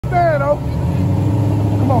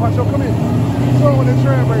Come on, Huncho, come here. Throw in the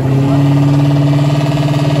trail right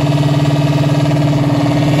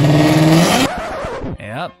now.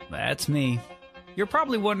 Yep, that's me. You're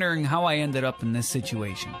probably wondering how I ended up in this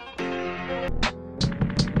situation.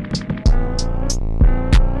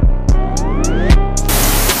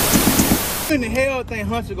 In the hell think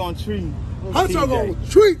Huncho gonna treat me? Huncho gonna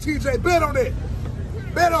treat TJ. Bet on it.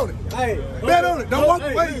 Bet on it. Hey, bet on it. Don't walk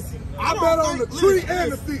away. Listen, I bet on the tree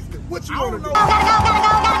and the feet. What you wanna do? Damn!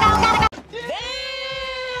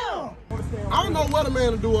 I don't know what a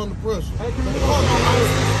man to do under pressure. Hey, can you hold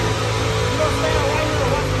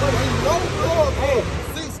on? Hey,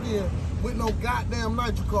 6 gear with no goddamn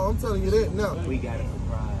nitro car. I'm telling you that now. We got a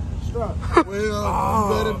surprise. Well, you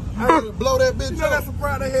better blow that bitch up. You know that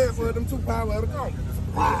surprise they had for them 2 power at a car. We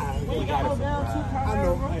got a surprise. I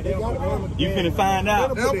know. You finna find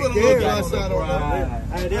out. They'll put a little dry shot on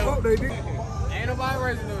that. I hope they did. Ain't nobody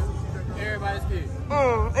racing this. Everybody's scared.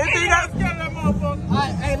 And then you gotta scare that motherfucker.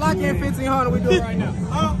 Hey, lock in 1500, we do it right now.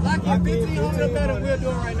 Lock in 1500 better, we'll do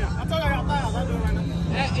it right now. I told you I got 5, I'll do it right now.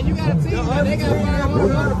 And you got a team, man. They got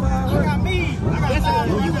 500. I got me. I got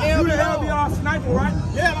 500. You the LBR sniper, right?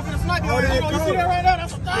 Yeah, I'm gonna snipe you right now. You see that right now?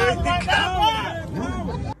 That's a 1,000 right now.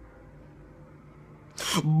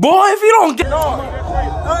 Boy, if you don't get... Hey!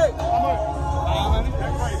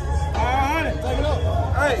 Take it up.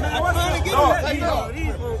 Hey, I'm trying to get it. Take it up.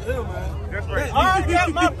 That's right. I got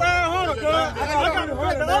my 500, girl. I got the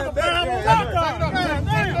other 500.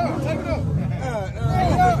 Take it up.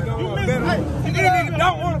 You missed it. You nigga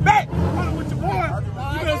don't want to back. I'm with your boy.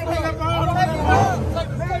 You better take that 500.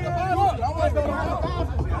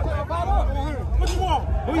 What you want?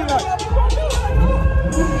 Who you like?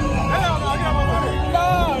 Hell no, I got my money. No,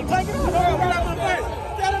 take it up. Get out my face.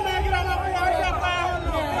 Tell him, man, get out my face. I got 500.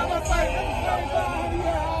 Get out my face.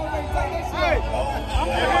 Hey, I'm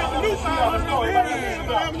going to have a new 500 over here. I'm going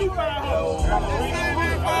to have a new 500.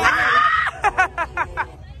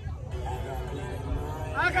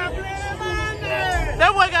 I got plenty of money.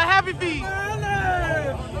 That boy got happy feet.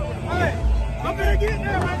 Hey, I'm finna get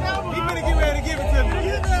there right now. He finna get ready to give it to me.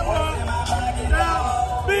 Get that boy.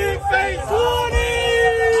 Now, big face 20.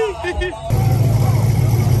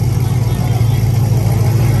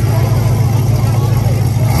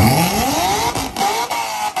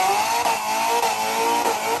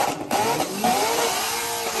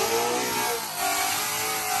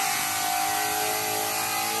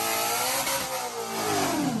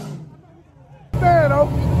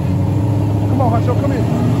 Come on, Huncho, come here.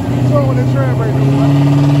 Throw in the trail right now.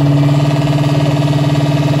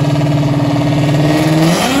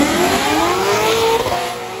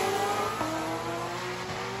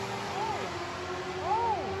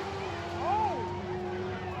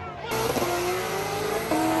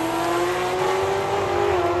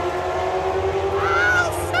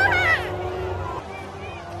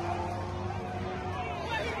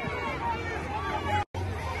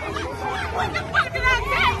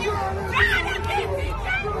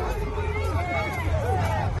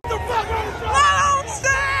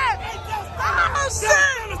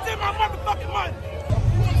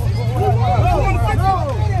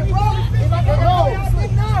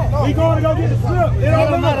 We going to go get the slip. It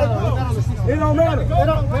don't matter. It don't matter.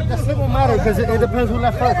 The slip don't matter because it depends who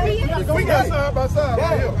left first. We got side by side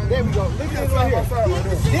right here. There we go. We got side by side right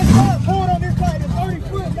here. This car pulled on this side is 30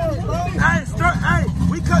 foot now, bro. Hey,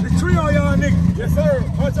 we cut the tree on y'all niggas. Yes, sir.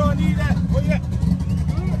 What y'all need that? Where you at?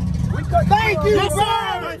 Thank you, Yes, sir.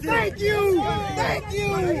 sir. Thank you. Thank you.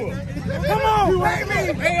 Come on. Pay me.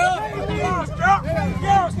 Hey, y'all strap.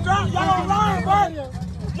 Y'all strap. Y'all don't learn, bud.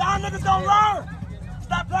 Y'all niggas don't learn.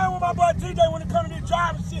 Stop playing with my boy TJ when it comes to this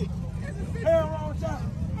driving shit. Hell wrong with y'all.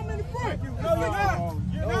 I'm in the front. No, you're not.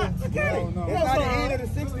 You're not. Okay. That's not the end of the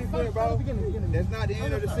 60 foot, bro. That's not the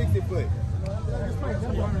end of the 60 foot.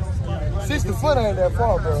 60 foot ain't that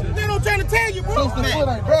far, bro. They don't trying to tell you, bro. 60 foot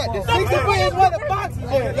ain't that. The 60 foot is where the box is at.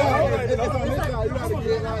 It's on this side. You gotta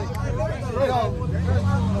get like straight on.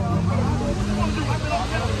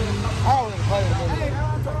 I don't even play with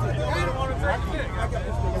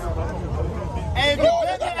Hey, you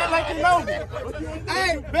bet me act like you know me.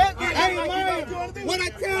 Hey, bet me. Hey, Maya. When I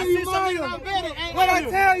tell you, Maya. When I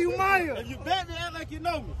tell you, Maya. If you bet me, act like you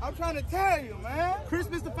know me. I'm trying to tell you, man. Chris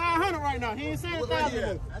missed the 500 right now. He ain't saying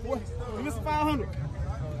 1,000. He missed the 500.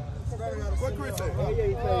 what Chris say?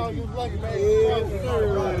 Oh, you lucky, man.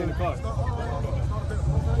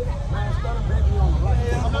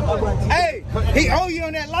 Hey, he owe you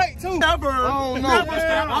on that light too. Never. Oh no.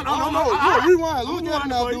 Yeah, rewind. Look at it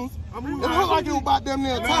now, dude. It looked like it was about them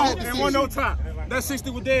there tie. And one no top. That 60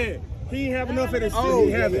 was dead. He ain't have enough of this shit. Oh,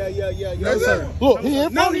 he have it. Yeah. Look, he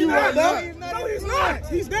in front of you right now. No, he's not. front.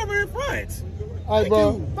 He's never in front. Hey,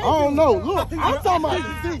 bro, I don't know. Look, I'm talking about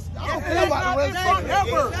the 6. I don't care about the rest of it.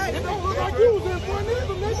 Never. It don't look like you was in front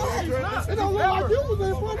either, nigga. It don't look like you was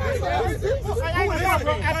in front either.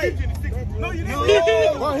 No, you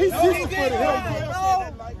didn't. Well, he's 6 for the hell.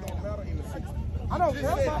 I don't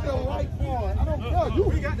care about the white part. I don't care.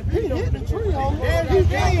 He hit the tree on me.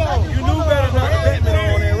 You knew better not to bet me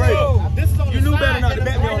on that race. You knew better not to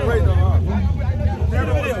bet me on the race, huh?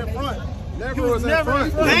 Never was in front. Never was in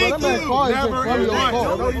front. Thank you. Never in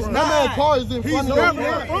front. That man car is in front of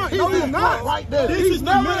your car. He's not right there. He's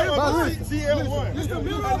not in front. CL1. It's the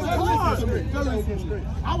middle of the car.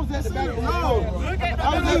 I was at the back of the car. I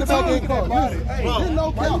was at the back of the car. Didn't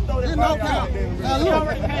no count. Now look,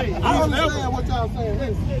 I don't understand what y'all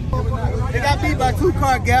saying. They got beat by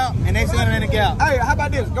 2-car gap, and they standing in the gap. Hey, how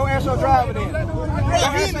about this? Go ask your driver then. He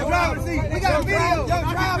in the driver's seat. We got a video. Your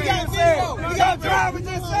driver got a video. We got a driver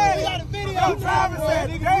just said. We got a video. Your driver said.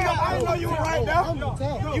 I didn't know you were right there.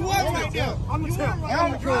 You was right there. I'm the champ.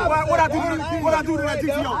 What I do to that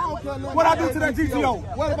GTO? What I do to that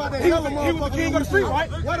GTO? What about that He yellow was the motherfucker? king of the street, right?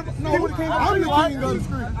 No, I'm the king of the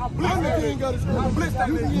street. I'm the king of the street. I blitzed that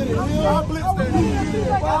nigga. I blitzed that nigga.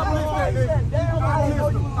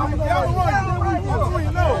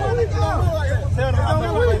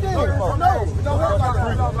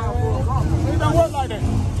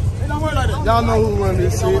 Y'all know who run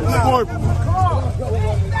this shit.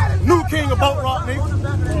 New king of boat rock,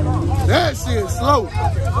 nigga. That shit slow.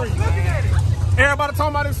 Everybody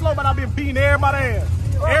talking about it slow, but I've been beating everybody's ass.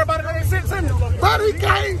 Everybody that ain't sitting to me. But he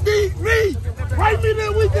can't beat me. Right me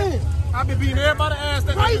that weekend. I've been beating everybody's ass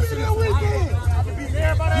that Right ain't me sitting that to me. weekend. I've been beating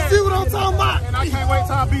everybody's You ass. see what I'm talking about? And I can't wait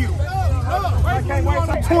till I beat him. I can't wait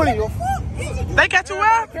till 20th. They got you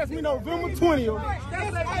out? Catch me November 20th.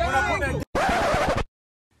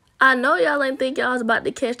 I know y'all ain't think y'all was about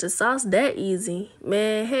to catch the sauce that easy.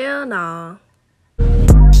 Man, hell nah.